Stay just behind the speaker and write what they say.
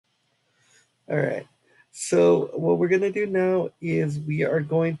All right. So what we're going to do now is we are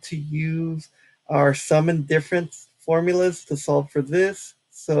going to use our sum and difference formulas to solve for this.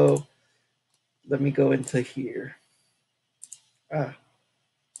 So let me go into here. I'm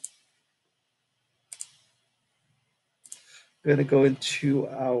going to go into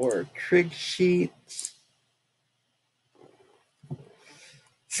our trig sheet.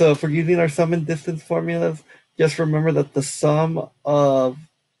 So if we're using our sum and distance formulas, just remember that the sum of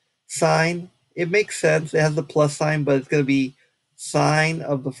sine, it makes sense. It has the plus sign, but it's going to be sine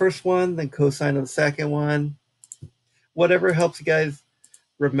of the first one, then cosine of the second one. Whatever helps you guys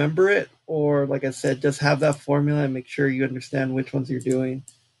remember it, or like I said, just have that formula and make sure you understand which ones you're doing.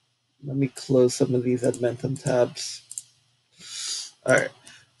 Let me close some of these Edmentum tabs. All right.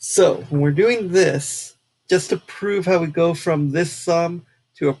 So when we're doing this, just to prove how we go from this sum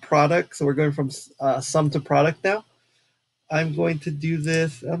to a product, so we're going from sum to product now. I'm going to do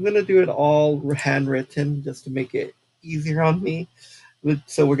this. I'm going to do it all handwritten just to make it easier on me.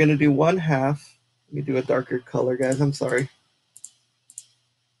 So we're going to do 1/2. Let me do a darker color, guys. I'm sorry.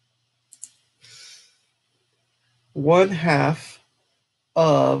 1/2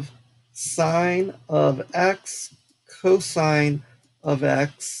 of sine of x cosine of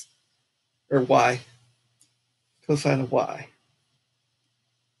x, or y, cosine of y.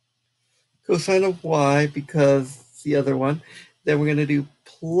 Cosine of y because it's the other one. Then we're going to do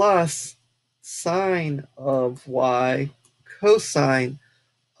plus sine of y cosine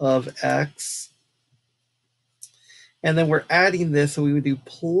of x. And then we're adding this, so we would do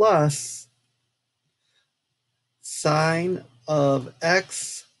plus sine of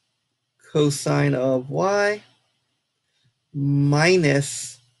x cosine of y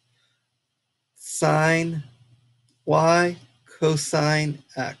minus sine y cosine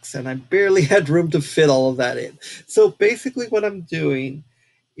x. And I barely had room to fit all of that in. So basically what I'm doing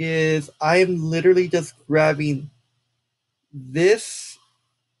is I am literally just grabbing this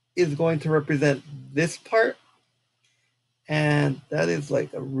is going to represent this part, and that is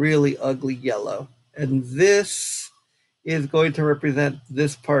like a really ugly yellow. And this is going to represent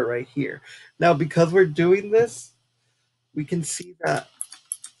this part right here. Now, because we're doing this, we can see that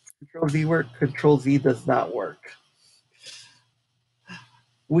Control Z work, Control Z does not work.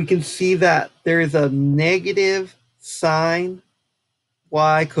 We can see that there is a negative sine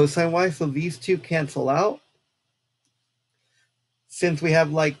y cosine y, so these two cancel out. Since we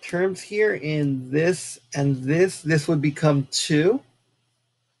have like terms here in this and this would become 2.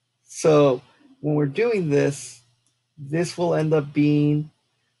 So when we're doing this, this will end up being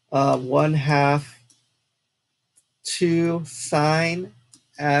 1/2 2 sine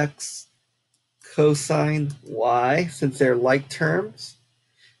x cosine y, since they're like terms.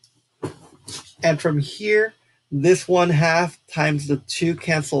 And from here, this 1/2 times the 2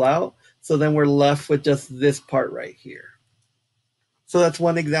 cancel out. So then we're left with just this part right here. So that's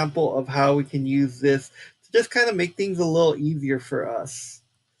one example of how we can use this to just kind of make things a little easier for us.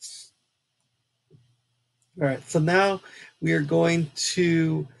 All right, so now we are going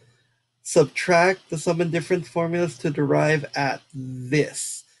to subtract the sum and difference formulas to derive at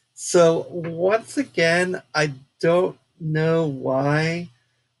this. So once again, I don't know why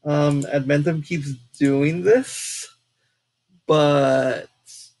Edmentum keeps doing this, but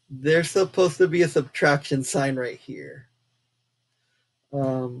there's supposed to be a subtraction sign right here.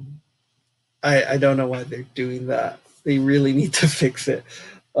 I don't know why they're doing that. They really need to fix it.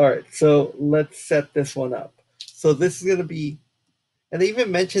 All right, so let's set this one up. So this is going to be, and they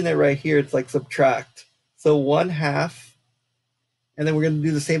even mention it right here, it's like subtract. So 1/2, and then we're going to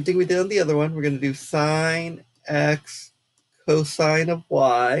do the same thing we did on the other one. We're going to do sine x cosine of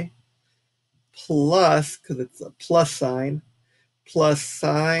y plus, because it's a plus sign, plus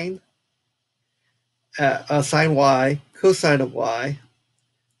sine sine y cosine of y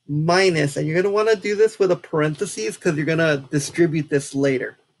minus, and you're going to want to do this with a parentheses because you're going to distribute this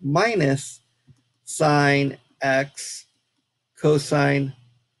later, minus sine x cosine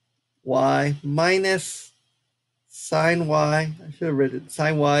y minus sine y, I should have written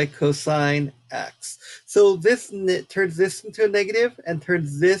sine y cosine x. So this turns this into a negative and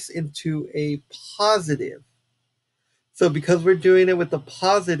turns this into a positive. So because we're doing it with the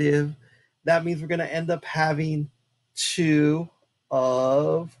positive, that means we're going to end up having 2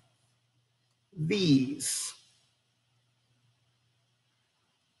 of these.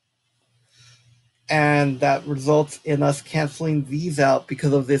 And that results in us canceling these out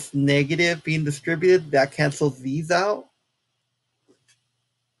because of this negative being distributed. That cancels these out.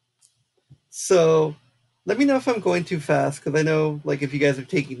 So let me know if I'm going too fast, because I know, like, if you guys are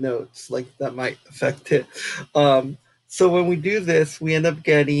taking notes, like, that might affect it. So when we do this, we end up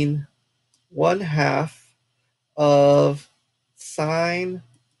getting 1/2 of sine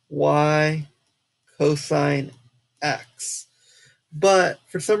y cosine x. But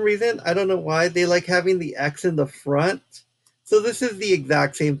for some reason, I don't know why, they like having the x in the front. So this is the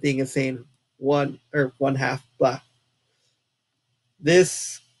exact same thing as saying 1/2 blah.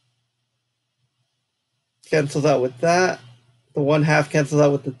 This cancels out with that. The 1/2 cancels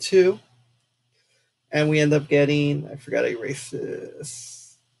out with the 2. And we end up getting, I forgot to erase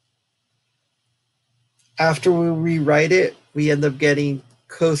this. After we rewrite it, we end up getting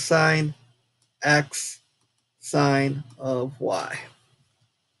cosine x sine of y.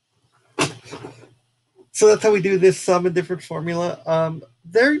 So that's how we do this sum and difference formula.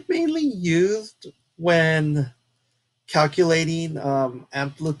 They're mainly used when calculating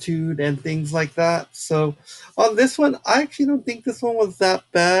amplitude and things like that. So on this one, I actually don't think this one was that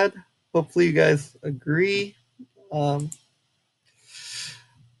bad. Hopefully you guys agree.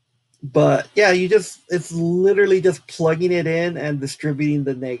 But yeah, it's literally just plugging it in and distributing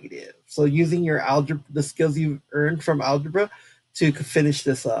the negative. So using your algebra, the skills you've earned from algebra to finish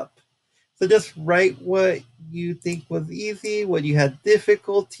this up. So just write what you think was easy, what you had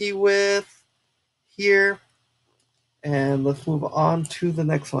difficulty with here. And let's move on to the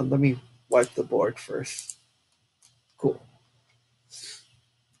next one. Let me wipe the board first. Cool.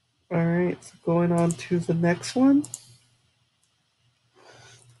 All right, so going on to the next one.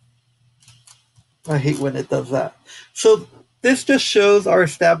 I hate when it does that. So this just shows our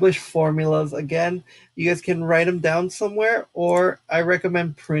established formulas. Again, you guys can write them down somewhere, or I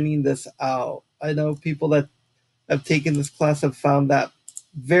recommend printing this out. I know people that have taken this class have found that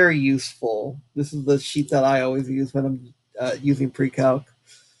very useful. This is the sheet that I always use when I'm using Precalc.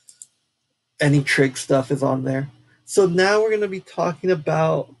 Any trig stuff is on there. So now we're going to be talking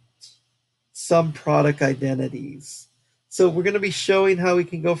about some product identities. So we're going to be showing how we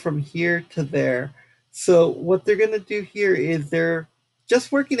can go from here to there. So what they're going to do here is they're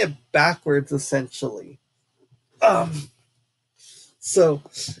just working it backwards, essentially. So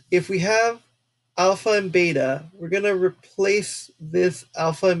if we have alpha and beta, we're going to replace this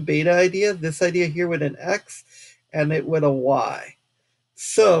alpha and beta idea, this idea here, with an x and it with a y.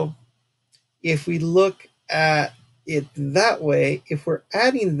 So if we look at it that way, if we're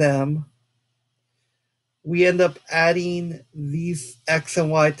adding them, we end up adding these x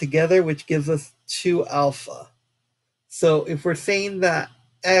and y together, which gives us 2 alpha. So if we're saying that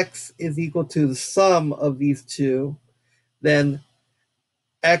x is equal to the sum of these two, then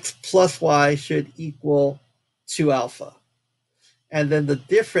x plus y should equal 2 alpha. And then the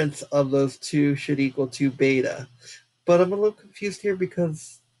difference of those two should equal 2 beta. But I'm a little confused here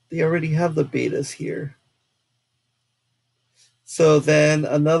because they already have the betas here. So then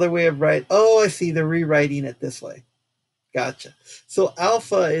another way of writing, I see, they're rewriting it this way. Gotcha. So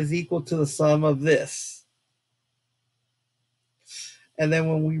alpha is equal to the sum of this. And then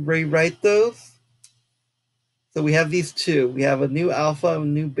when we rewrite those, so we have these two. We have a new alpha and a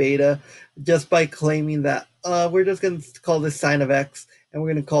new beta just by claiming that we're just going to call this sine of x and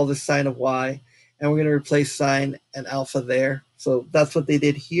we're going to call this sine of y. And we're going to replace sine and alpha there. So that's what they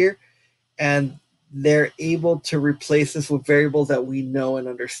did here. And they're able to replace this with variables that we know and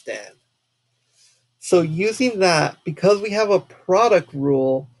understand. So using that, because we have a product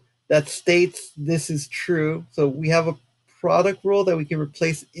rule that states this is true, so we have a product rule that we can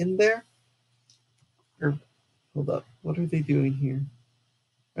replace in there. Or hold up, what are they doing here?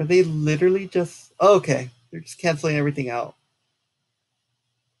 Are they literally just, okay, they're just canceling everything out.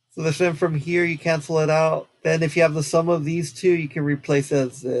 So then from here, you cancel it out. Then if you have the sum of these two, you can replace it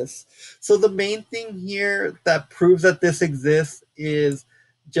as this. So the main thing here that proves that this exists is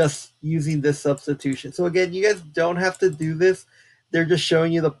just using this substitution. So again, you guys don't have to do this. They're just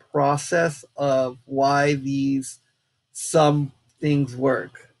showing you the process of why these sum things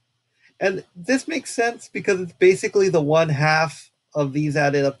work. And this makes sense because it's basically the 1/2 of these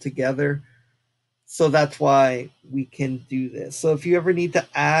added up together. So that's why we can do this. So if you ever need to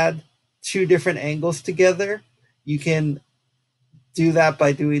add two different angles together, you can do that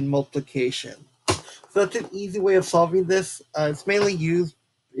by doing multiplication. So that's an easy way of solving this. It's mainly used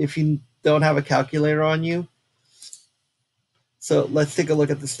if you don't have a calculator on you. So let's take a look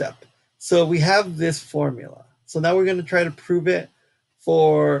at the step. So we have this formula. So now we're going to try to prove it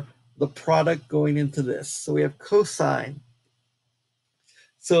for the product going into this. So we have cosine.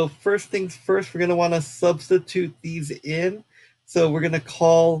 So first things first, we're going to want to substitute these in. So we're going to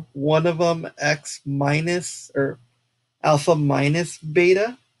call one of them x minus or alpha minus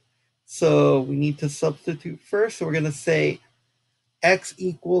beta. So we need to substitute first. So we're going to say x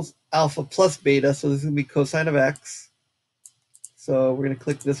equals alpha plus beta. So this is going to be cosine of x. So we're going to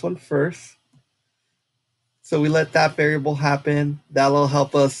click this one first. So we let that variable happen. That'll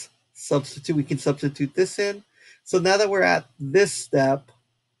help us substitute. We can substitute this in. So now that we're at this step,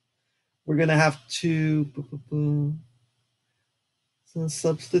 we're going to have to so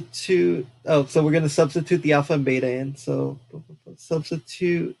substitute. Oh, so we're going to substitute the alpha and beta in. So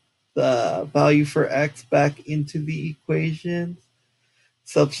substitute the value for x back into the equation.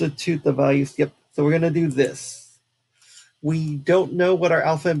 Substitute the values. Yep. So we're going to do this. We don't know what our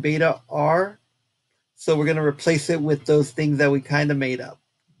alpha and beta are. So we're going to replace it with those things that we kind of made up.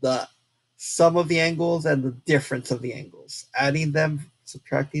 The sum of the angles and the difference of the angles. Adding them,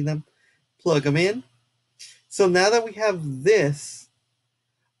 subtracting them, plug them in. So now that we have this,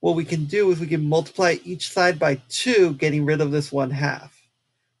 what we can do is we can multiply each side by 2, getting rid of this 1/2.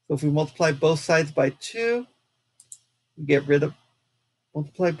 So if we multiply both sides by 2, we get rid of,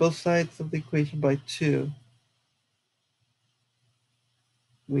 multiply both sides of the equation by 2.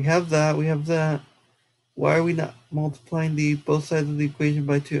 We have that, we have that. Why are we not multiplying both sides of the equation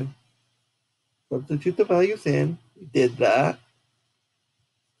by 2? Substitute the values in. We did that.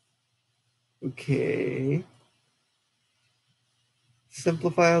 Okay.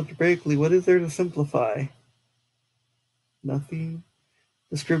 Simplify algebraically. What is there to simplify? Nothing.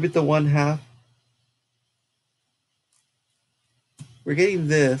 Distribute the 1/2. We're getting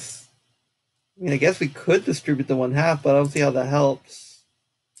this. I mean, I guess we could distribute the 1/2, but I don't see how that helps.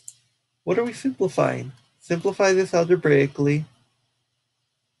 What are we simplifying? Simplify this algebraically.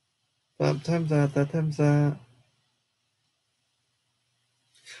 That times that, that times that.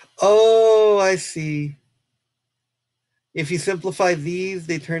 Oh, I see. If you simplify these,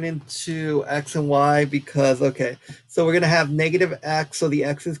 they turn into x and y because, okay, so we're going to have negative x, so the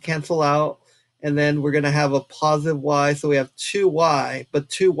x's cancel out, and then we're going to have a positive y, so we have 2y, but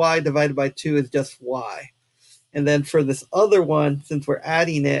 2y divided by 2 is just y. And then for this other one, since we're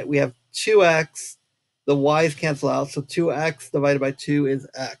adding it, we have 2x, the y's cancel out, so 2x divided by 2 is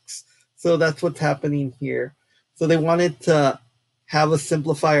x. So that's what's happening here. So they wanted to have us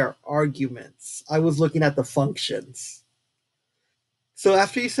simplify our arguments. I was looking at the functions. So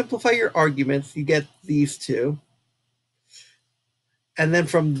after you simplify your arguments, you get these two. And then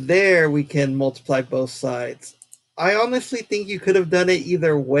from there, we can multiply both sides. I honestly think you could have done it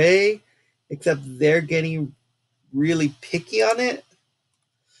either way, except they're getting really picky on it.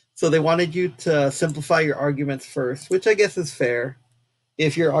 So they wanted you to simplify your arguments first, which I guess is fair.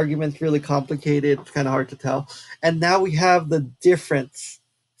 If your argument's really complicated, it's kind of hard to tell. And now we have the difference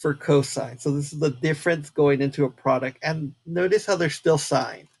for cosine. So this is the difference going into a product. And notice how they're still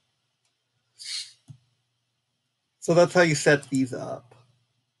signed. So that's how you set these up.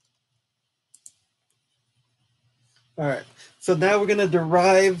 All right. So now we're going to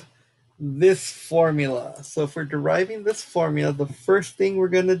derive this formula. So if we're deriving this formula, the first thing we're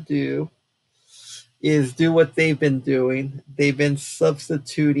going to do is do what they've been doing. They've been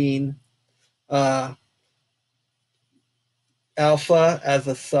substituting alpha as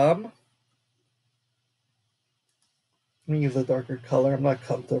a sum. Let me use a darker color. I'm not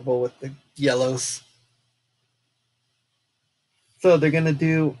comfortable with the yellows. So they're going to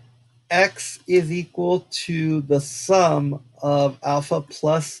do x is equal to the sum of alpha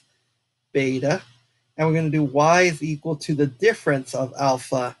plus beta. And we're going to do y is equal to the difference of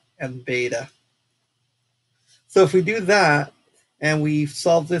alpha and beta. So if we do that and we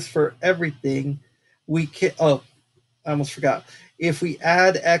solve this for everything, we can, oh, I almost forgot. If we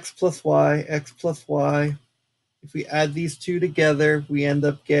add x plus y, if we add these two together, we end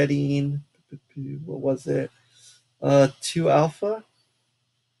up getting, what was it? 2 alpha.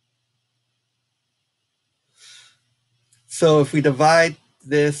 So if we divide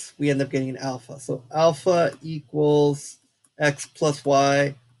this, we end up getting alpha. So alpha equals x plus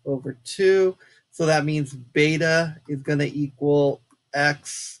y over 2. So that means beta is going to equal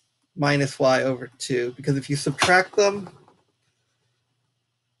x minus y over 2. Because if you subtract them,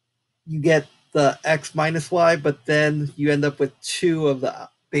 you get the x minus y, but then you end up with 2 of the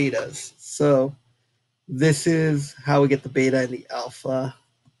betas. So this is how we get the beta and the alpha.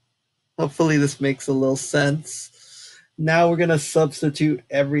 Hopefully this makes a little sense. Now we're going to substitute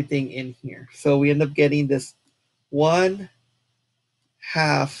everything in here. So we end up getting this 1/2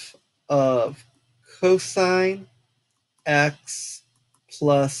 of cosine x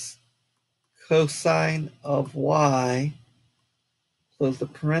plus cosine of y. Close the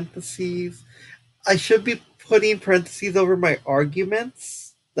parentheses. I should be putting parentheses over my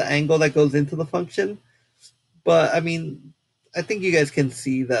arguments, the angle that goes into the function. But I mean, I think you guys can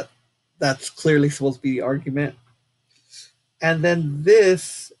see that that's clearly supposed to be the argument. And then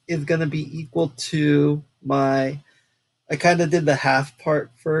this is going to be equal to my, I kind of did the half part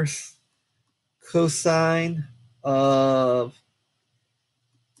first. cosine of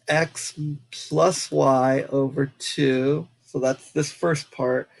x plus y over 2. So that's this first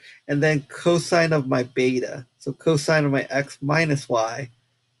part. And then cosine of my beta. So cosine of my x minus y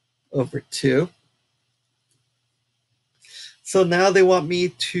over 2. So now they want me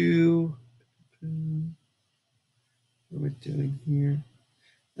to, what are we doing here?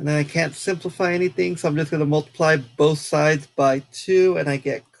 And then I can't simplify anything, so I'm just going to multiply both sides by 2, and I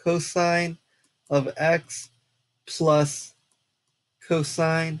get cosine of x plus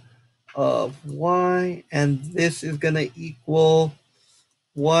cosine of y, and this is going to equal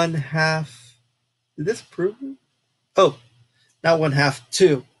 1/2. Did this prove it? Oh, not 1/2,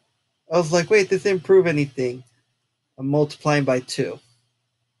 2. I was like, wait, this didn't prove anything. I'm multiplying by 2.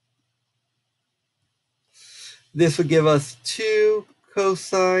 This would give us 2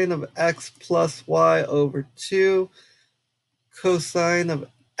 cosine of x plus y over 2 cosine of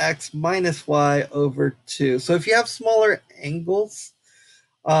x minus y over 2. So if you have smaller angles,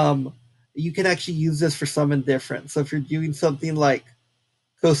 you can actually use this for sum and difference. So if you're doing something like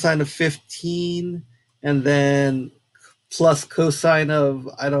cosine of 15 and then plus cosine of,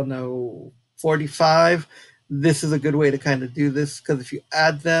 I don't know, 45, this is a good way to kind of do this, because if you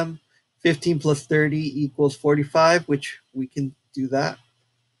add them, 15 plus 30 equals 45, which we can do that.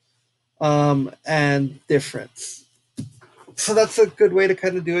 And difference. So that's a good way to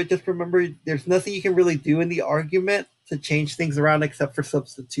kind of do it. Just remember, there's nothing you can really do in the argument to change things around except for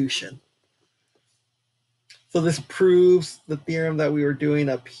substitution. So this proves the theorem that we were doing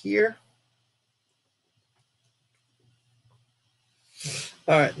up here.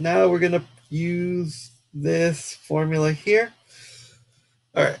 All right, now we're going to use this formula here.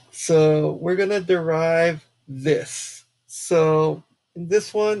 All right, so we're going to derive this. So in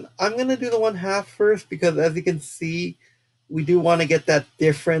this one, I'm going to do the 1/2 first, because as you can see, we do want to get that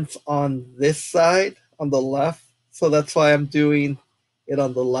difference on this side, on the left. So that's why I'm doing it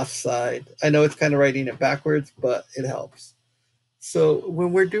on the left side. I know it's kind of writing it backwards, but it helps. So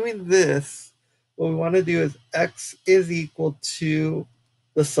when we're doing this, what we want to do is x is equal to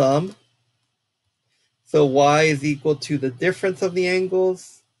the sum. So y is equal to the difference of the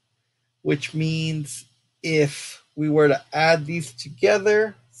angles, which means if we were to add these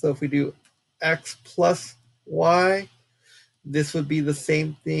together, so if we do x plus y, this would be the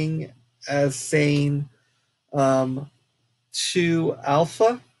same thing as saying 2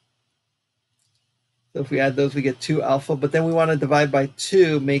 alpha. So if we add those, we get 2 alpha, but then we want to divide by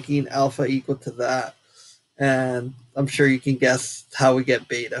 2, making alpha equal to that. And I'm sure you can guess how we get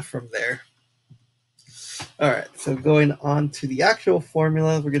beta from there. All right, so going on to the actual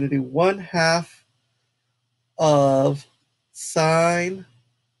formula, we're going to do 1/2 of sine.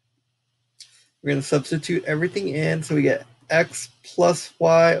 We're going to substitute everything in, so we get x plus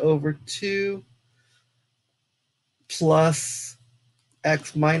y over 2 plus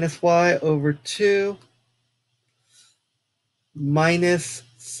x minus y over 2 minus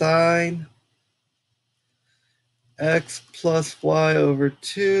sine x plus y over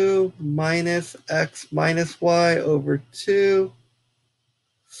 2 minus x minus y over 2.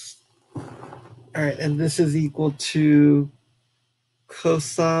 All right, and this is equal to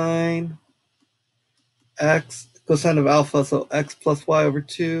cosine of alpha, so x plus y over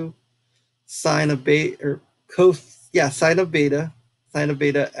 2, sine of beta, sine of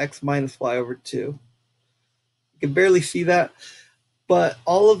beta x minus y over 2. You can barely see that, but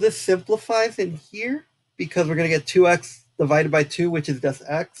all of this simplifies in here because we're going to get 2x divided by 2, which is just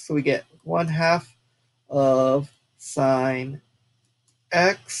x. So we get 1/2 of sine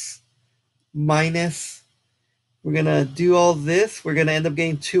x minus, we're going to do all this. We're going to end up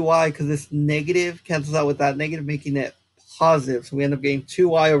getting 2y because this negative cancels out with that negative, making it positive. So we end up getting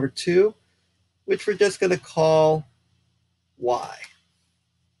 2y over 2, which we're just going to call y.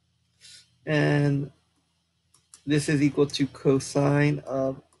 And this is equal to cosine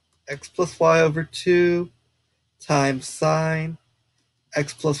of x plus y over 2 times sine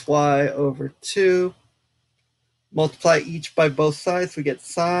x plus y over 2. Multiply each by both sides. We get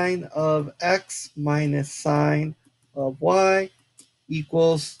sine of x minus sine of y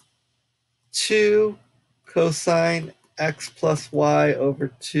equals 2 cosine x plus y over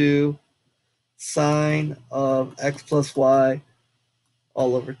 2 sine of x plus y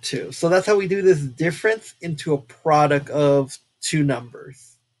all over 2. So that's how we do this difference into a product of two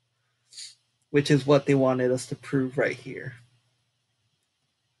numbers, which is what they wanted us to prove right here.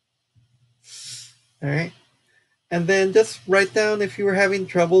 All right. And then just write down if you were having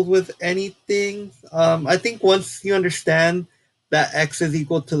trouble with anything. I think once you understand that x is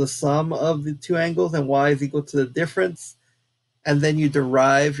equal to the sum of the two angles and y is equal to the difference, and then you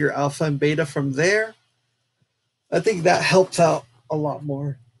derive your alpha and beta from there. I think that helps out a lot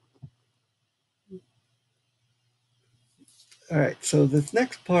more. All right, so this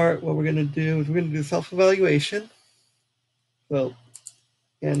next part, what we're going to do is we're going to do self-evaluation. So,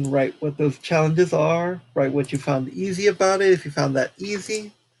 and write what those challenges are, write what you found easy about it. If you found that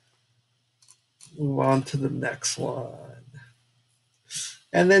easy, move on to the next one.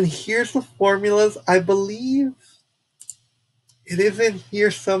 And then here's the formulas. I believe it is in here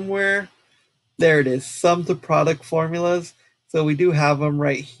somewhere. There it is, sum to product formulas. So we do have them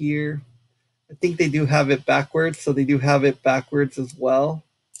right here. I think they do have it backwards, so they do have it backwards as well.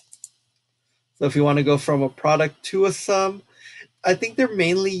 So if you want to go from a product to a sum, I think they're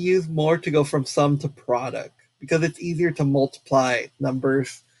mainly used more to go from sum to product because it's easier to multiply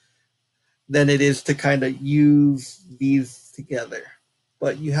numbers than it is to kind of use these together.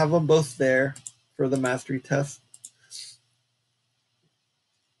 But you have them both there for the mastery test.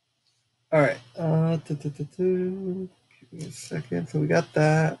 All right. Give me a second. So we got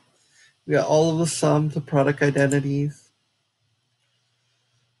that. We got all of the sum to product identities.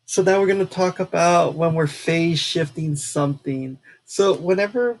 So now we're going to talk about when we're phase shifting something. So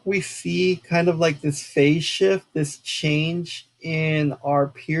whenever we see kind of like this phase shift, this change in our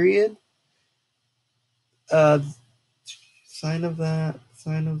period, sign of that,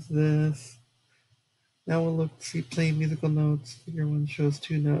 sign of this. Now we'll look, see, play musical notes. Figure one shows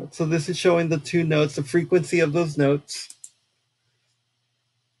two notes. So this is showing the two notes, the frequency of those notes.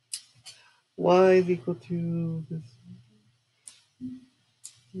 Y is equal to this.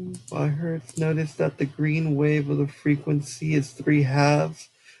 By hertz, notice that the green wave of the frequency is 3/2.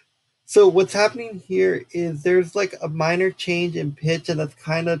 So what's happening here is there's like a minor change in pitch, and that's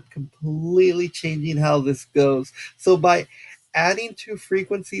kind of completely changing how this goes. So by adding two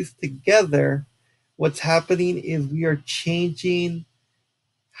frequencies together, what's happening is we are changing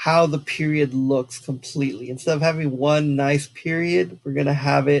how the period looks completely. Instead of having one nice period, we're going to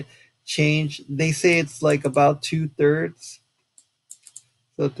have it change. They say it's like about 2/3.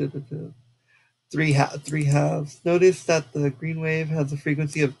 So three halves. Notice that the green wave has a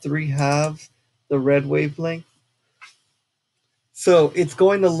frequency of 3/2 the red wavelength. So it's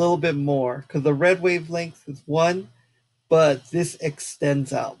going a little bit more because the red wavelength is 1, but this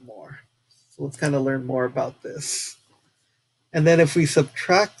extends out more. So let's kind of learn more about this. And then if we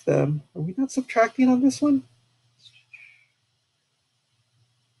subtract them, are we not subtracting on this one?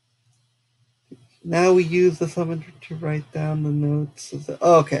 Now we use the sum to write down the notes.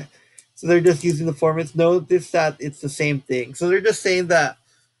 Oh, okay. So they're just using the formulas. Notice that it's the same thing. So they're just saying that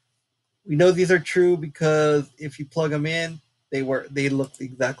we know these are true because if you plug them in, they look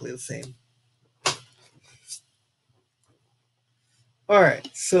exactly the same. All right,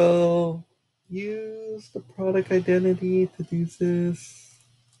 so use the product identity to do this.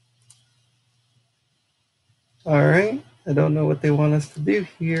 All right, I don't know what they want us to do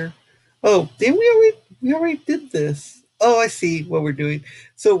here. Oh, didn't we already did this? Oh, I see what we're doing.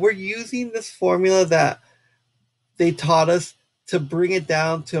 So we're using this formula that they taught us to bring it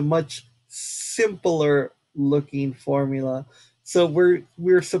down to a much simpler looking formula. So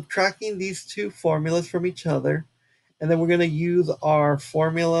we're subtracting these two formulas from each other, and then we're going to use our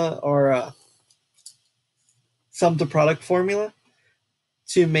formula or sum to product formula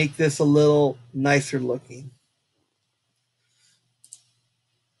to make this a little nicer looking.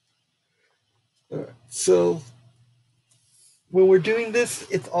 So when we're doing this,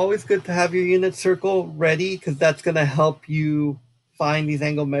 it's always good to have your unit circle ready because that's going to help you find these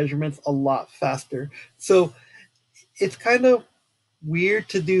angle measurements a lot faster. So it's kind of weird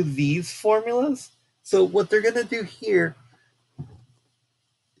to do these formulas. So what they're going to do here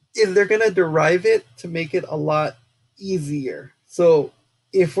is they're going to derive it to make it a lot easier. So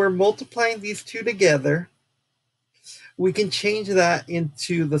if we're multiplying these two together, we can change that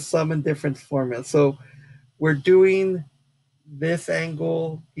into the sum and difference formula. So we're doing this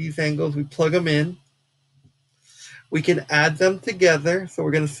angle, these angles, we plug them in. We can add them together. So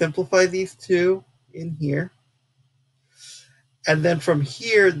we're going to simplify these two in here. And then from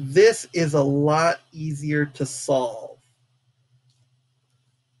here, this is a lot easier to solve.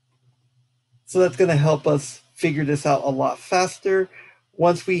 So that's going to help us figure this out a lot faster.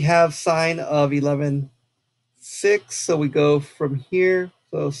 Once we have sine of 11/6, so we go from here.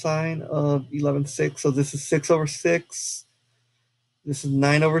 So sine of 11/6, so this is 6/6. This is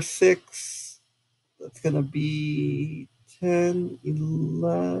 9/6. That's going to be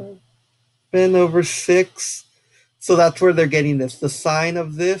 10/11/6. So that's where they're getting this. The sine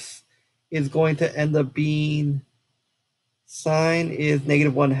of this is going to end up being, sine is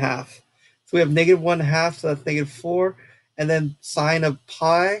 -1/2. So we have -1/2, so that's -4. and then sine of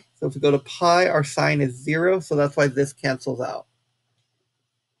pi. So if we go to pi, our sine is 0, so that's why this cancels out.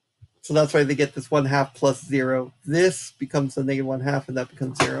 So that's why they get this 1/2 plus 0. This becomes the negative 1/2, and that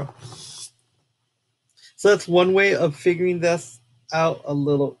becomes 0. So that's one way of figuring this out a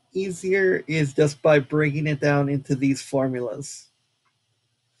little easier, is just by breaking it down into these formulas.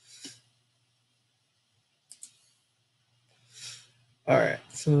 All right,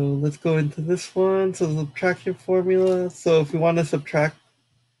 so let's go into this one. So the subtraction formula. So if we want to subtract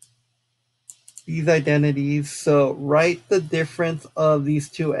these identities, so write the difference of these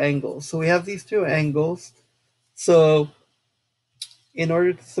two angles. So we have these two angles. So in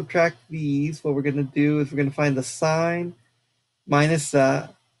order to subtract these, what we're going to do is we're going to find the sine minus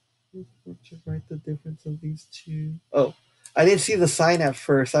that. Let's write the difference of these two. Oh, I didn't see the sign at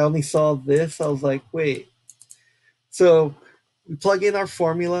first. I only saw this. I was like, wait. So we plug in our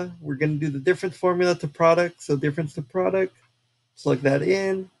formula. We're going to do the difference formula to product. So difference to product, plug that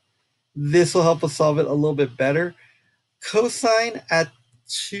in. This will help us solve it a little bit better. Cosine at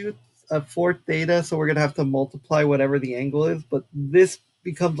 4 theta, so we're going to have to multiply whatever the angle is, but this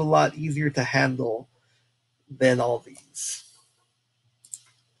becomes a lot easier to handle than all these.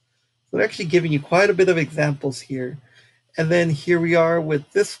 So they're actually giving you quite a bit of examples here. And then here we are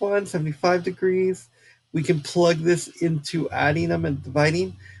with this one, 75 degrees. We can plug this into adding them and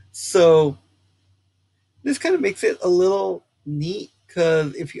dividing. So this kind of makes it a little neat,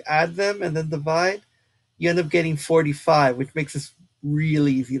 because if you add them and then divide, you end up getting 45, which makes this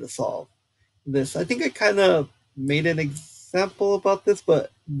really easy to solve. This, I think I kind of made an example about this,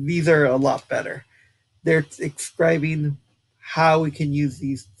 but these are a lot better. They're describing how we can use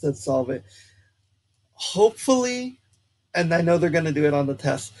these to solve it. Hopefully, and I know they're going to do it on the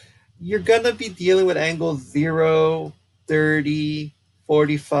test, you're going to be dealing with angles 0, 30,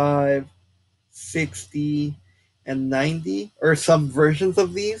 45, 60, and 90, or some versions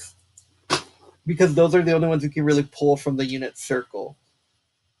of these, because those are the only ones you can really pull from the unit circle.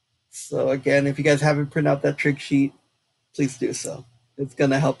 So again, if you guys haven't printed out that trick sheet, please do so. It's going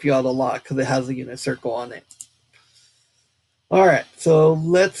to help you out a lot because it has a unit circle on it. All right, so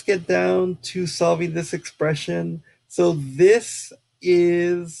let's get down to solving this expression. So this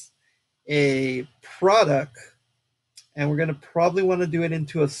is a product, and we're going to probably want to do it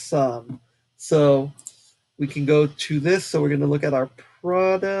into a sum. So we can go to this. So we're going to look at our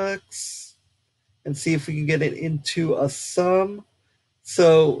products and see if we can get it into a sum.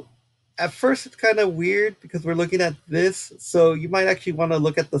 So at first it's kind of weird because we're looking at this. So you might actually want to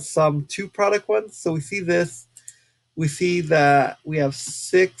look at the sum two product ones. So we see this. We see that we have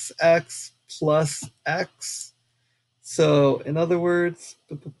 6x plus x. So in other words,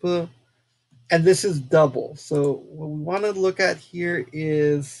 and this is double. So what we want to look at here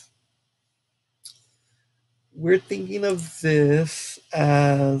is we're thinking of this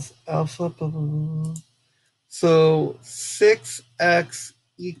as alpha. So 6x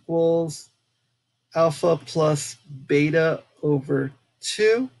equals alpha plus beta over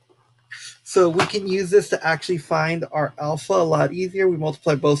 2. So we can use this to actually find our alpha a lot easier. We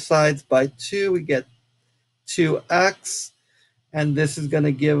multiply both sides by 2. We get 2x. And this is going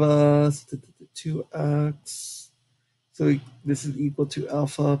to give us 2x. So this is equal to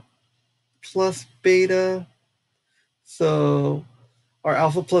alpha plus beta. So our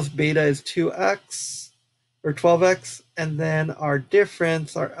alpha plus beta is 2x, or 12x. And then our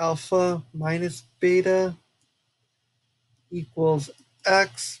difference, our alpha minus beta, equals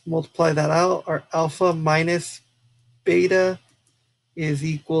x. Multiply that out. Our alpha minus beta is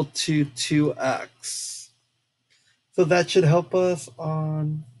equal to 2x. So that should help us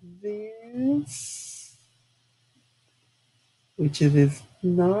on this, which it is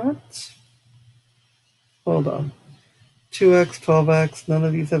not. Hold on. 2x, 12x. None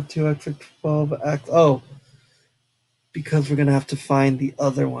of these have 2x or 12x. Oh, because we're going to have to find the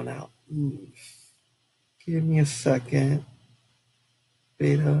other one out. Give me a second.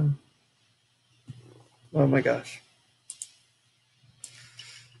 Beta. Oh my gosh.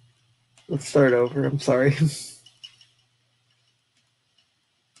 Let's start over. I'm sorry.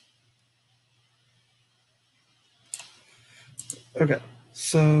 Okay.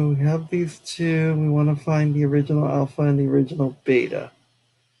 So we have these two. We want to find the original alpha and the original beta.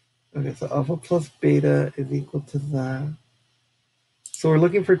 Okay, so alpha plus beta is equal to that. So we're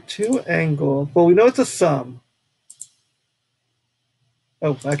looking for two angles. Well, we know it's a sum.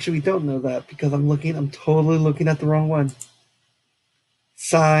 Oh, actually, we don't know that because I'm totally looking at the wrong one.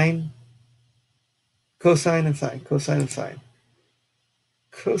 Sine, cosine, and sine, cosine, and sine.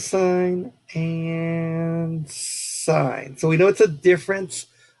 Cosine and sine. So we know it's a difference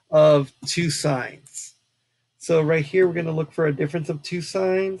of two sines. So right here, we're going to look for a difference of two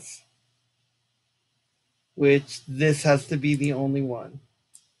signs, which this has to be the only one.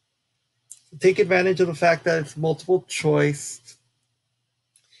 So take advantage of the fact that it's multiple choice.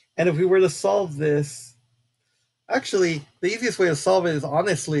 And if we were to solve this, actually, the easiest way to solve it is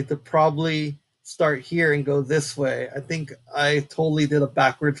honestly to probably start here and go this way. I think I totally did a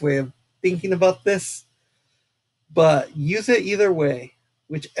backwards way of thinking about this, but use it either way.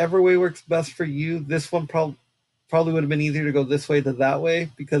 Whichever way works best for you. This one probably would have been easier to go this way to that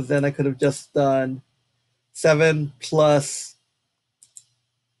way, because then I could have just done 7 plus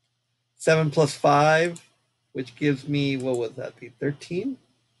 5, which gives me, what would that be, 13?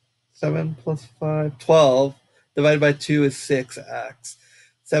 7 plus 5, 12, divided by 2 is 6x.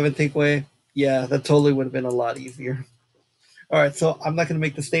 7 take away, yeah, that totally would have been a lot easier. All right, so I'm not going to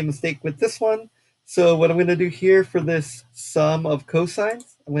make the same mistake with this one. So what I'm going to do here for this sum of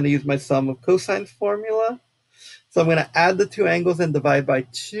cosines, I'm going to use my sum of cosines formula. So I'm going to add the two angles and divide by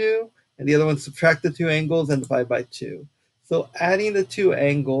 2, and the other one subtract the two angles and divide by 2. So adding the two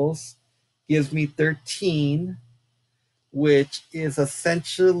angles gives me 13, which is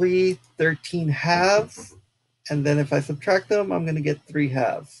essentially 13 halves. And then if I subtract them, I'm going to get 3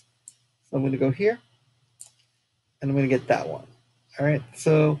 halves. So I'm going to go here, and I'm going to get that one. All right,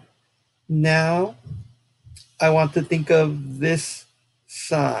 so now I want to think of this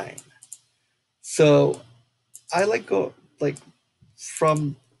sign. So I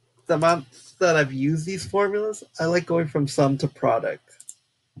from the amount that I've used these formulas, I like going from sum to product.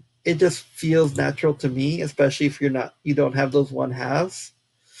 It just feels natural to me, especially if you don't have those 1/2.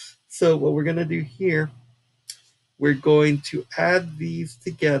 So what we're going to do here, we're going to add these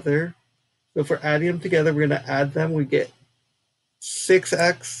together. So if we're adding them together, we're going to add them. We get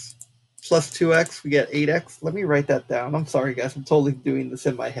 6x plus 2x, we get 8x. Let me write that down. I'm sorry, guys. I'm totally doing this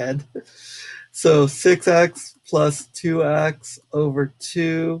in my head. So 6x plus 2x over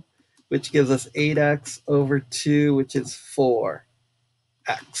 2, which gives us 8x over 2, which is 4x.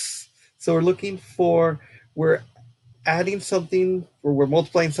 So we're adding something, or we're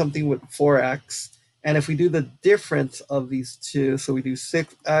multiplying something with 4x. And if we do the difference of these two, so we do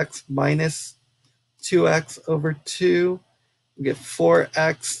 6x minus 2x over 2, we get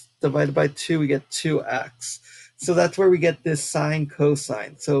 4x divided by 2, we get 2x. So that's where we get this sine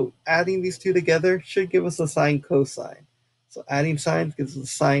cosine. So adding these two together should give us a sine cosine. So adding sines gives us a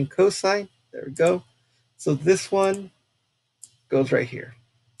sine cosine. There we go. So this one goes right here.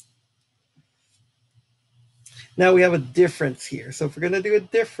 Now we have a difference here. So if we're going to do a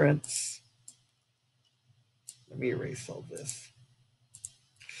difference, let me erase all this.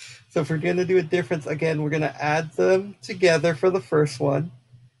 So if we're going to do a difference, again, we're going to add them together for the first one.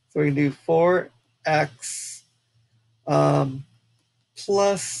 So we can do 4x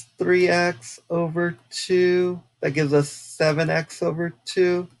plus 3x over 2. That gives us 7x over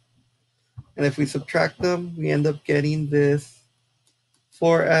 2. And if we subtract them, we end up getting this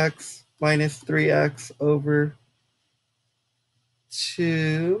 4x minus 3x over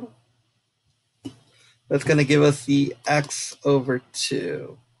 2. That's going to give us the x over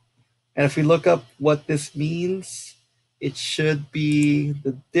 2. And if we look up what this means, it should be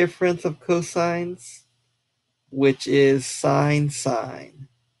the difference of cosines, which is sine.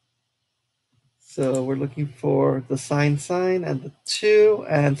 So we're looking for the sine and the 2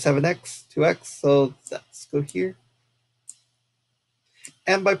 and 7x, 2x. So let's go here.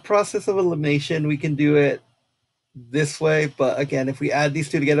 And by process of elimination, we can do it this way. But again, if we add these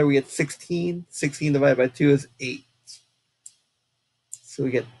two together, we get 16. 16 divided by 2 is 8. So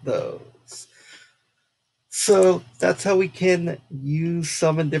we get those. So that's how we can use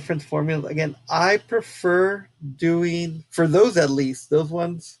sum and difference formulas. Again, I prefer doing, for those at least, those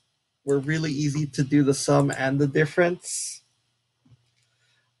ones were really easy to do the sum and the difference.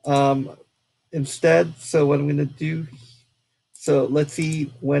 Instead, so what I'm going to do, so let's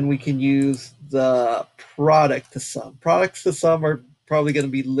see when we can use the product to sum. Products to sum are probably going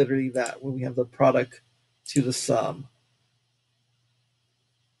to be literally that, when we have the product to the sum.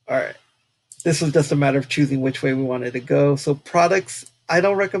 All right. This was just a matter of choosing which way we wanted to go. So products, I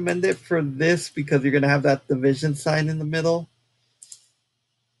don't recommend it for this because you're going to have that division sign in the middle.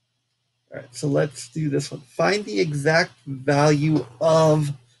 All right, so let's do this one. Find the exact value of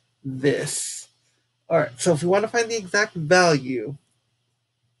this. All right, so if we want to find the exact value,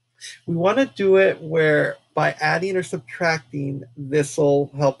 we want to do it where by adding or subtracting, this will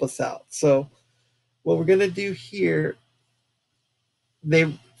help us out. So what we're going to do here,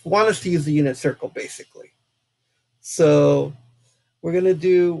 they want us to use the unit circle, basically. So we're going to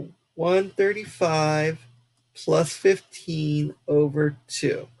do 135 plus 15 over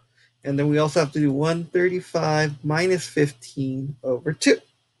 2. And then we also have to do 135 minus 15 over 2.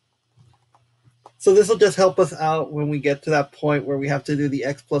 So this will just help us out when we get to that point where we have to do the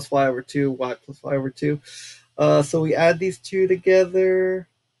x plus y over 2, y plus y over 2. So we add these two together.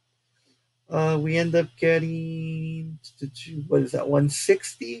 We end up getting, what is that,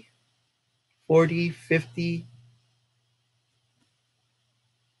 160, 40, 50.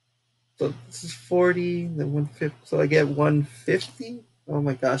 So this is 40, then 150. So I get 150. Oh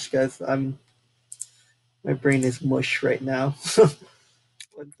my gosh, guys, my brain is mush right now.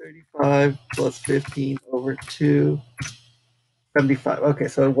 135 plus 15 over 2, 75. Okay,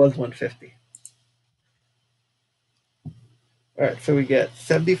 so it was 150. All right, so we get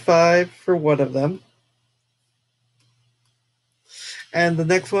 75 for one of them. And the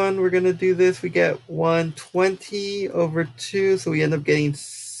next one, we're going to do this. We get 120 over 2, so we end up getting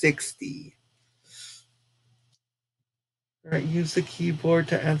 60. All right, use the keyboard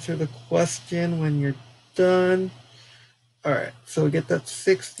to answer the question when you're done. All right, so we get that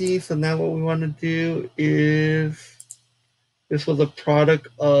 60. So now what we want to do is, this was a product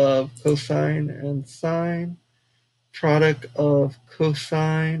of cosine and sine, product of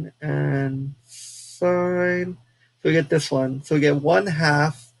cosine and sine. So we get this one. So we get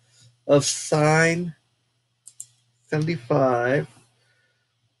 1/2 of sine 75,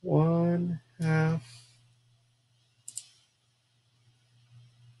 1/2.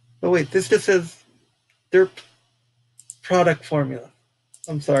 Oh wait, this just says their product formula.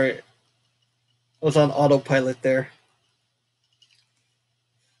 I'm sorry, I was on autopilot there.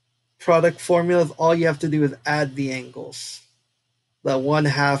 Product formulas, all you have to do is add the angles. That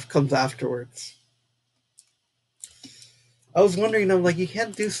 1/2 comes afterwards. I was wondering, I'm like, you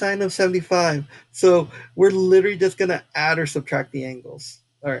can't do sine of 75. So we're literally just going to add or subtract the angles.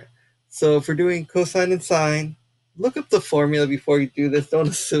 All right. So if we're doing cosine and sine, look up the formula before you do this. Don't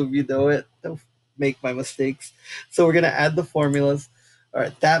assume you know it. Don't make my mistakes. So we're going to add the formulas. All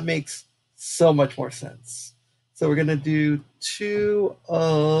right. That makes so much more sense. So we're going to do 2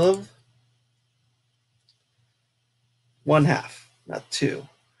 of 1/2, not 2.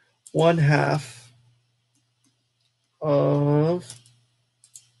 1/2 of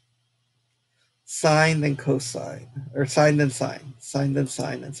sine then cosine, or sine then sine, sine then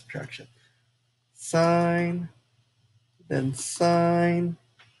sine, and subtraction. Sine, then sine,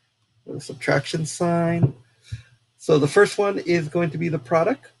 the subtraction sign. So the first one is going to be the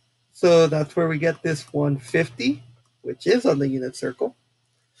product. So that's where we get this 150, which is on the unit circle.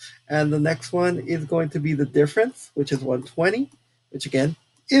 And the next one is going to be the difference, which is 120, which again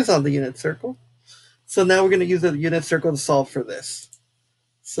is on the unit circle. So now we're going to use the unit circle to solve for this.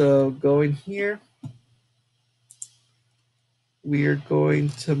 So going here, we are going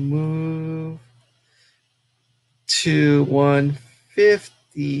to move to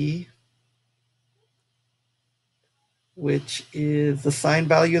 150, which is the sine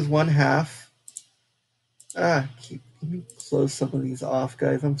value is 1/2. Let me close some of these off,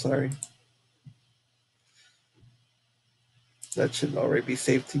 guys. I'm sorry. That should already be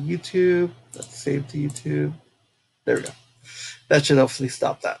saved to YouTube. That's saved to YouTube. There we go. That should hopefully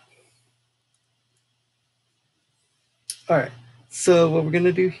stop that. All right. So what we're going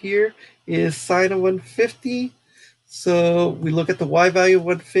to do here is sine of 150. So we look at the y value of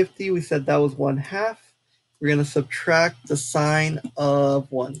 150. We said that was 1/2. We're going to subtract the sine of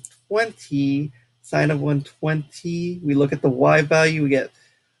 120. Sine of 120. We look at the y value. We get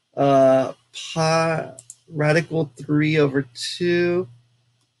pi radical 3 over 2.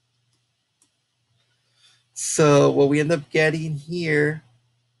 So what we end up getting here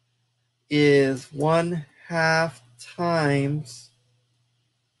is 1/2 times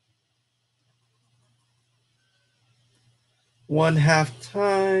 1/2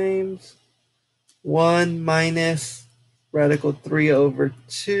 times 1 minus radical 3 over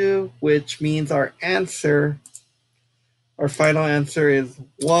 2, which means our answer, our final answer is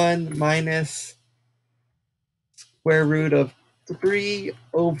 1 minus square root of 3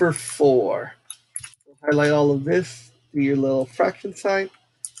 over 4. So highlight all of this, do your little fraction sign,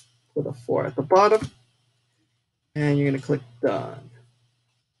 put a 4 at the bottom, and you're going to click done.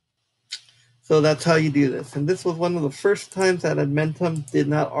 So that's how you do this. And this was one of the first times that Edmentum did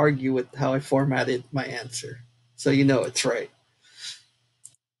not argue with how I formatted my answer. So you know it's right.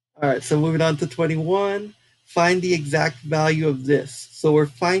 All right, so moving on to 21. Find the exact value of this. So we're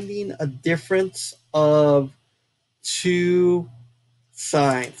finding a difference of 2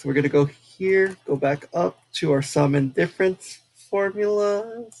 sines. We're going to go here, go back up to our sum and difference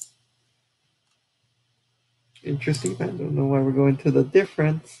formulas. Interesting. I don't know why we're going to the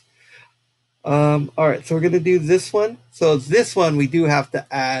difference. All right, so we're going to do this one. So this one we do have to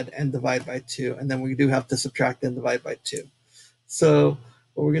add and divide by 2, and then we do have to subtract and divide by 2. So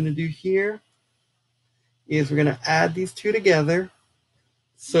what we're going to do here is we're going to add these two together.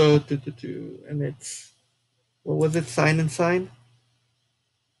 So, and it's, what was it, sine and sine?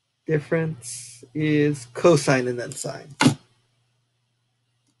 Difference is cosine and then sine.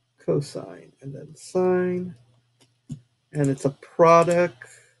 Cosine and then sine. And it's a product,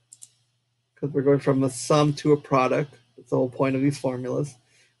 because we're going from a sum to a product. That's the whole point of these formulas,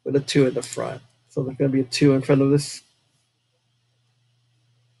 with a 2 in the front. So there's going to be a 2 in front of this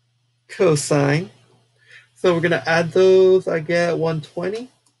cosine. So we're going to add those. I get 120.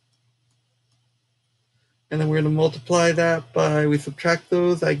 And then we're going to multiply that by, we subtract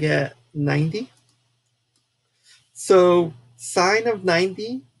those, I get 90. So sine of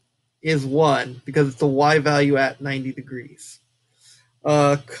 90 is 1 because it's the y value at 90 degrees.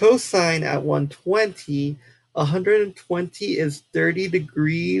 Cosine at 120, 120 is 30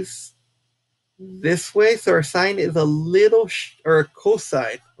 degrees this way. So our sine is a little, or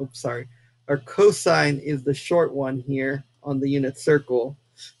cosine, our cosine is the short one here on the unit circle.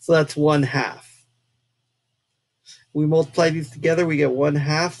 So that's 1/2. We multiply these together, we get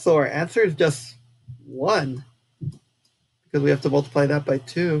 1/2. So our answer is just 1 because we have to multiply that by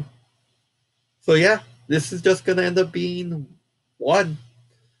 2. So yeah, this is just going to end up being 1.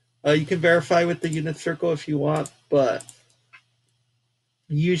 You can verify with the unit circle if you want, but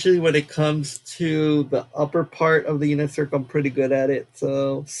usually when it comes to the upper part of the unit circle, I'm pretty good at it.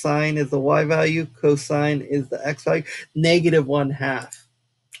 So sine is the y value, cosine is the x value, negative 1/2.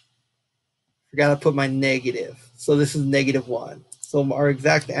 Forgot to put my negative. So this is negative 1. So our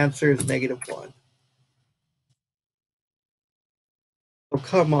exact answer is negative 1. Oh,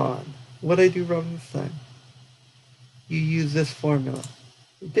 come on. What did I do wrong this time? You use this formula.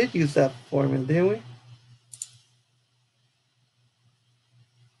 We did use that formula, didn't we?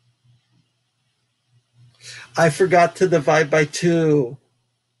 I forgot to divide by 2.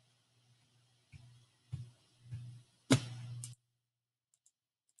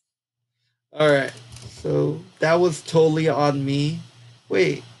 All right. So that was totally on me.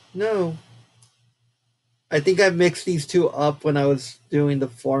 Wait, no. I think I mixed these two up when I was doing the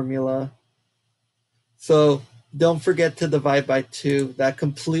formula. So don't forget to divide by 2. That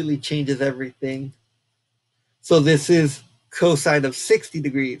completely changes everything. So this is cosine of 60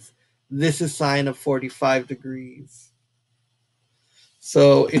 degrees. This is sine of 45 degrees.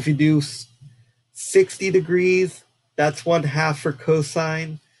 So if you do 60 degrees, that's 1/2 for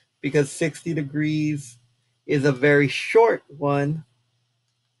cosine because 60 degrees is a very short one.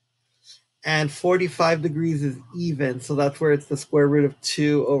 And 45 degrees is even. So that's where it's the square root of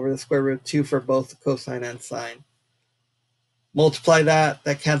 2 over the square root of 2 for both the cosine and sine. Multiply that,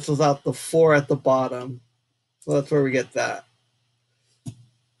 that cancels out the 4 at the bottom. So that's where we get that.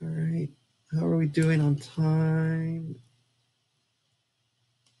 All right. How are we doing on time?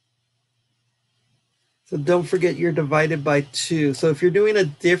 So don't forget you're divided by 2. So if you're doing a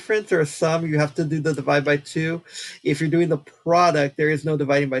difference or a sum, you have to do the divide by 2. If you're doing the product, there is no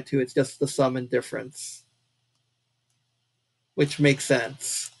dividing by 2. It's just the sum and difference, which makes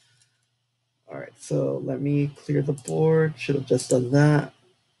sense. All right, so let me clear the board. Should have just done that.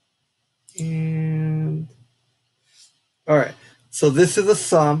 And all right, so this is a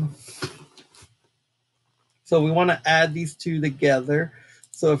sum. So we want to add these two together.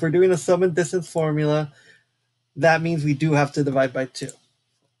 So if we're doing a sum and distance formula, that means we do have to divide by 2.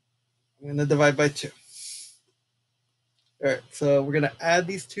 I'm going to divide by 2. All right, so we're going to add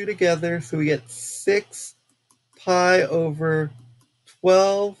these two together. So we get 6 pi over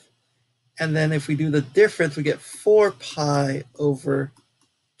 12. And then if we do the difference, we get 4 pi over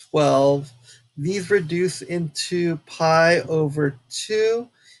 12. These reduce into pi over 2.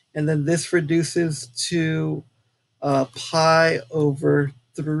 And then this reduces to pi over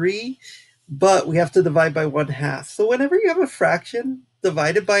 3. But we have to divide by 1/2. So whenever you have a fraction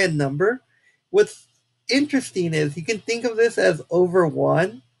divided by a number, what's interesting is you can think of this as over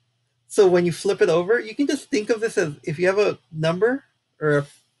 1. So when you flip it over, you can just think of this as if you have a number or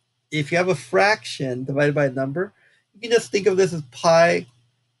if you have a fraction divided by a number, you can just think of this as pi,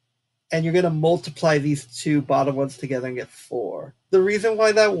 and you're going to multiply these two bottom ones together and get 4. The reason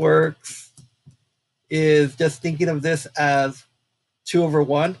why that works is just thinking of this as 2 over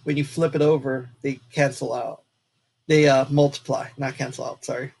 1. When you flip it over, they cancel out. They multiply, not cancel out,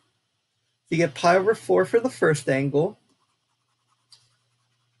 sorry. So you get pi over 4 for the first angle.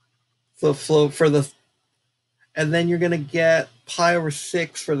 So flow for the, and then you're going to get pi over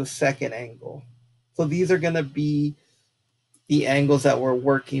 6 for the second angle. So these are going to be the angles that we're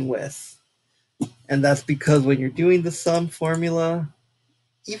working with. And that's because when you're doing the sum formula,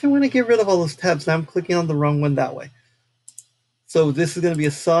 even when I get rid of all those tabs, now I'm clicking on the wrong one that way. So this is going to be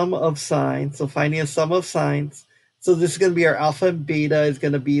a sum of sines. So finding a sum of sines. So this is going to be our alpha and beta is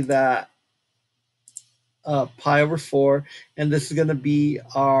going to be that pi over 4. And this is going to be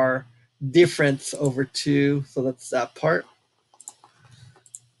our difference over 2. So that's that part.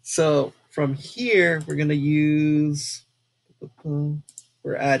 So from here, we're going to use,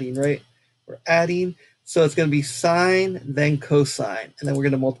 we're adding, right? We're adding. So it's going to be sine, then cosine. And then we're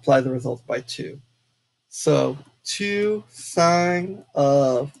going to multiply the result by 2. So 2 sine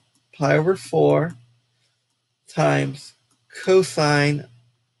of pi over 4 times cosine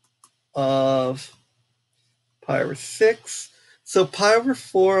of pi over 6. So pi over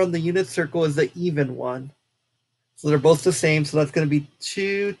 4 on the unit circle is the even one. So they're both the same. So that's going to be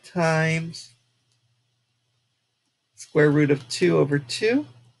 2 times square root of 2 over 2.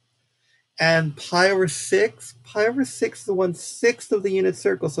 And pi over 6 is the 1/6 of the unit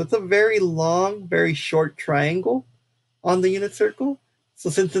circle. So it's a very long, very short triangle on the unit circle. So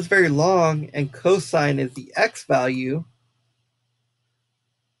since it's very long and cosine is the x value,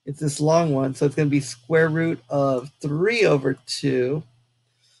 it's this long one. So it's going to be square root of 3 over 2.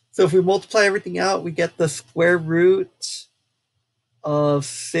 So if we multiply everything out, we get the square root of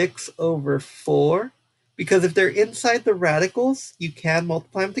 6 over 4. Because if they're inside the radicals, you can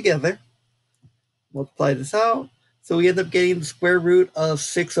multiply them together. Multiply this out. So we end up getting the square root of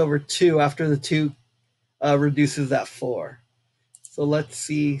 6 over 2 after the 2 reduces that 4. So let's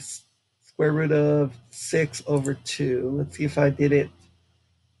see, square root of 6 over 2. Let's see if I didn't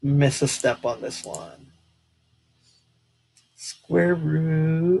miss a step on this one. Square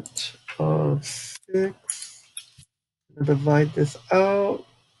root of 6. Divide this out.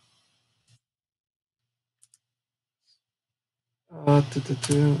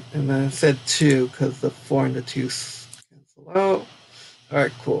 And then it said 2 because the 4 and the 2 cancel out. All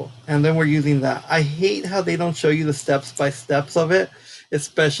right, cool. And then we're using that. I hate how they don't show you the steps by steps of it,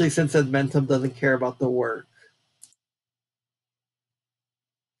 especially since Edmentum doesn't care about the work.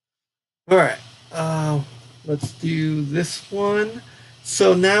 All right, let's do this one.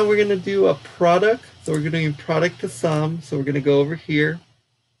 So now we're going to do a product. So we're going to do product to sum. So we're going to go over here.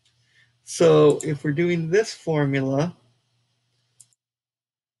 So if we're doing this formula,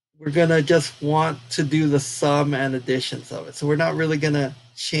 we're going to just want to do the sum and additions of it. So we're not really going to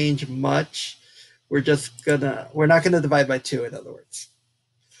change much. We're not going to divide by 2, in other words.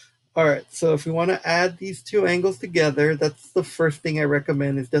 All right, so if we want to add these two angles together, that's the first thing I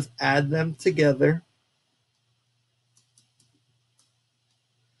recommend is just add them together.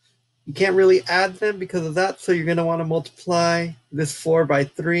 You can't really add them because of that, so you're going to want to multiply this 4 by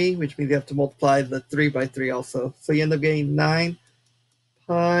 3, which means you have to multiply the 3 by 3 also. So you end up getting 9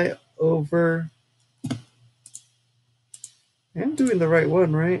 pi over, I'm doing the right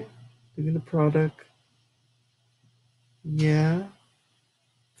one, right? Doing the product. Yeah.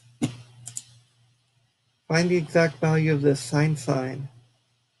 Find the exact value of this sine.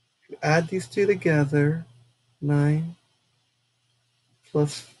 If you add these two together, 9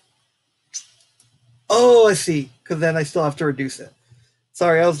 plus, oh, I see, because then I still have to reduce it.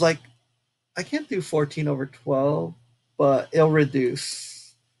 Sorry, I was like, I can't do 14 over 12, but it'll reduce.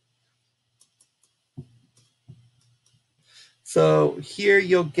 So here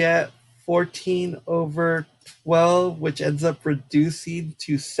you'll get 14 over 12, which ends up reducing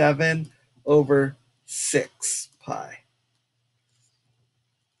to 7 over 6 pi.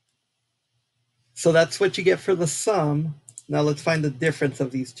 So that's what you get for the sum. Now let's find the difference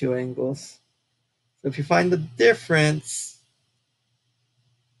of these two angles. So if you find the difference,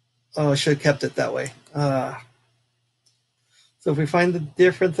 oh, I should have kept it that way. So if we find the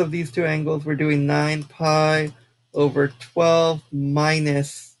difference of these two angles, we're doing 9 pi over 12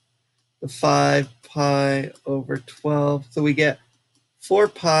 minus the 5 pi over 12. So we get 4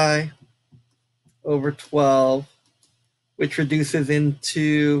 pi over 12, which reduces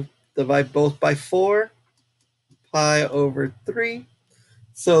into divide both by 4, pi over 3.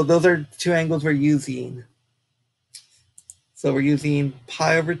 So those are two angles we're using. So we're using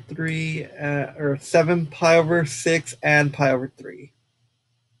pi over 3, or 7 pi over 6 and pi over 3.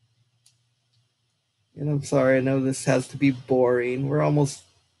 And I'm sorry, I know this has to be boring. We're almost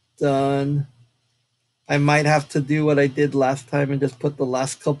done. I might have to do what I did last time and just put the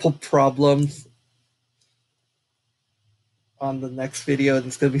last couple problems on the next video.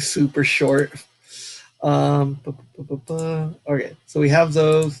 It's going to be super short. Okay, so we have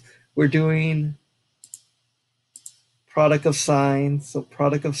those. We're doing product of sines. So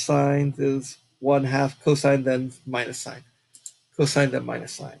product of sines is 1/2 cosine then minus sine. Cosine then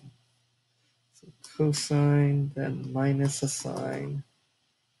minus sine. So cosine, then minus a sine.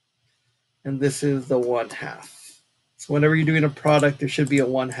 And this is the 1/2. So whenever you're doing a product, there should be a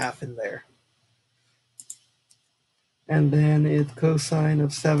 1/2 in there. And then it's cosine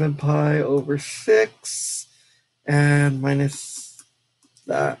of 7 pi over 6 and minus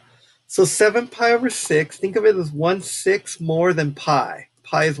that. So 7 pi over 6, think of it as 1/6 more than pi.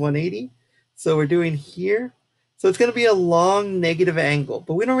 Pi is 180. So we're doing here. So it's going to be a long negative angle.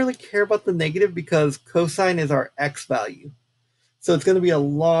 But we don't really care about the negative because cosine is our x value. So it's going to be a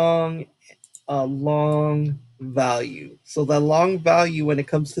long value. So the long value when it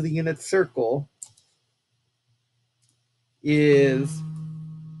comes to the unit circle is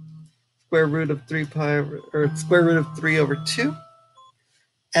square root of 3 pi or square root of 3 over 2.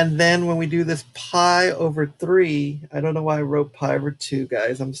 And then when we do this pi over 3, I don't know why I wrote pi over 2,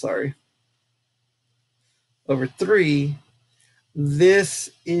 guys. I'm sorry. Over 3, this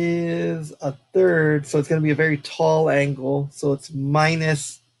is a third, so it's going to be a very tall angle. So it's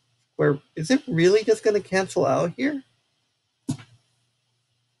minus square. Is it really just going to cancel out here?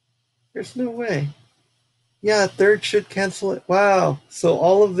 There's no way. Yeah, a third should cancel it. Wow. So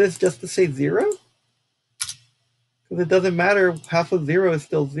all of this just to say 0? Because it doesn't matter. Half of 0 is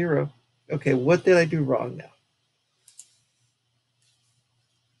still 0. Okay, what did I do wrong now?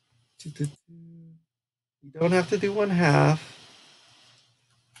 You don't have to do 1/2.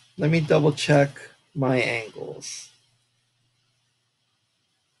 Let me double check my angles.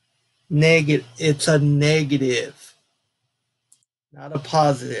 Negative. It's a negative, not a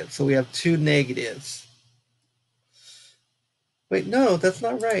positive. So we have 2 negatives. Wait, no, that's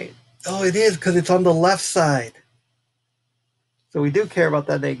not right. Oh, it is because it's on the left side. So we do care about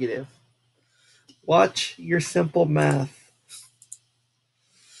that negative. Watch your simple math.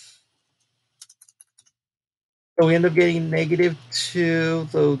 So we end up getting -2.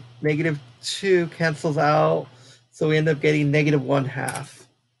 So -2 cancels out. So we end up getting -1/2.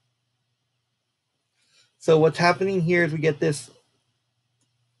 So what's happening here is we get this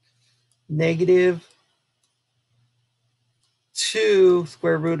 -2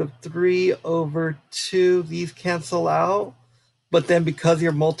 square root of 3 over 2. These cancel out. But then because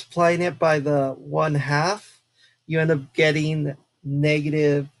you're multiplying it by the 1/2, you end up getting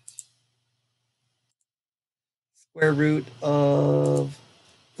negative square root of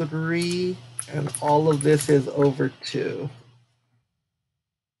 3. And all of this is over 2.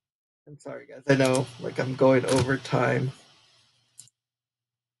 I'm sorry, guys. I know, like, I'm going over time.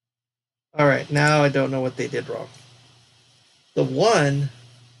 All right, now I don't know what they did wrong. The 1,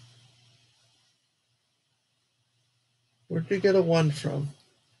 where did you get a 1 from?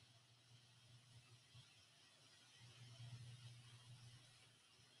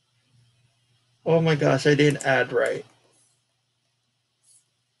 Oh my gosh, I didn't add right.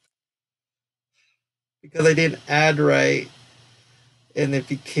 Because I didn't add right, and it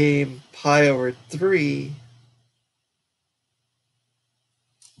became pi over 3.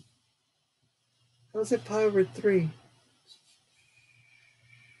 How's it pi over 3?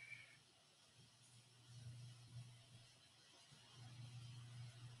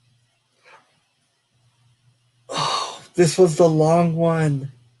 Oh, this was the long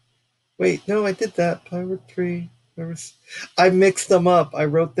one. Wait, no, I did that. Pi over 3. I mixed them up. I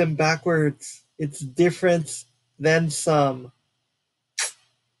wrote them backwards. It's difference, then sum.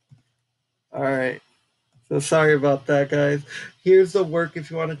 All right. So sorry about that, guys. Here's the work if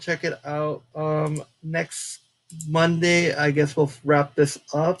you want to check it out. Next Monday, I guess we'll wrap this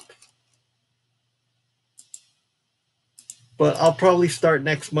up. But I'll probably start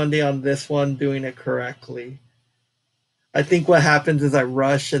next Monday on this one, doing it correctly. I think what happens is I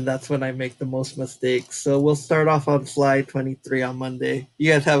rush, and that's when I make the most mistakes. So we'll start off on slide 23 on Monday.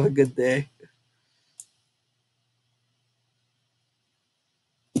 You guys have a good day.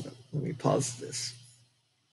 Let me pause this.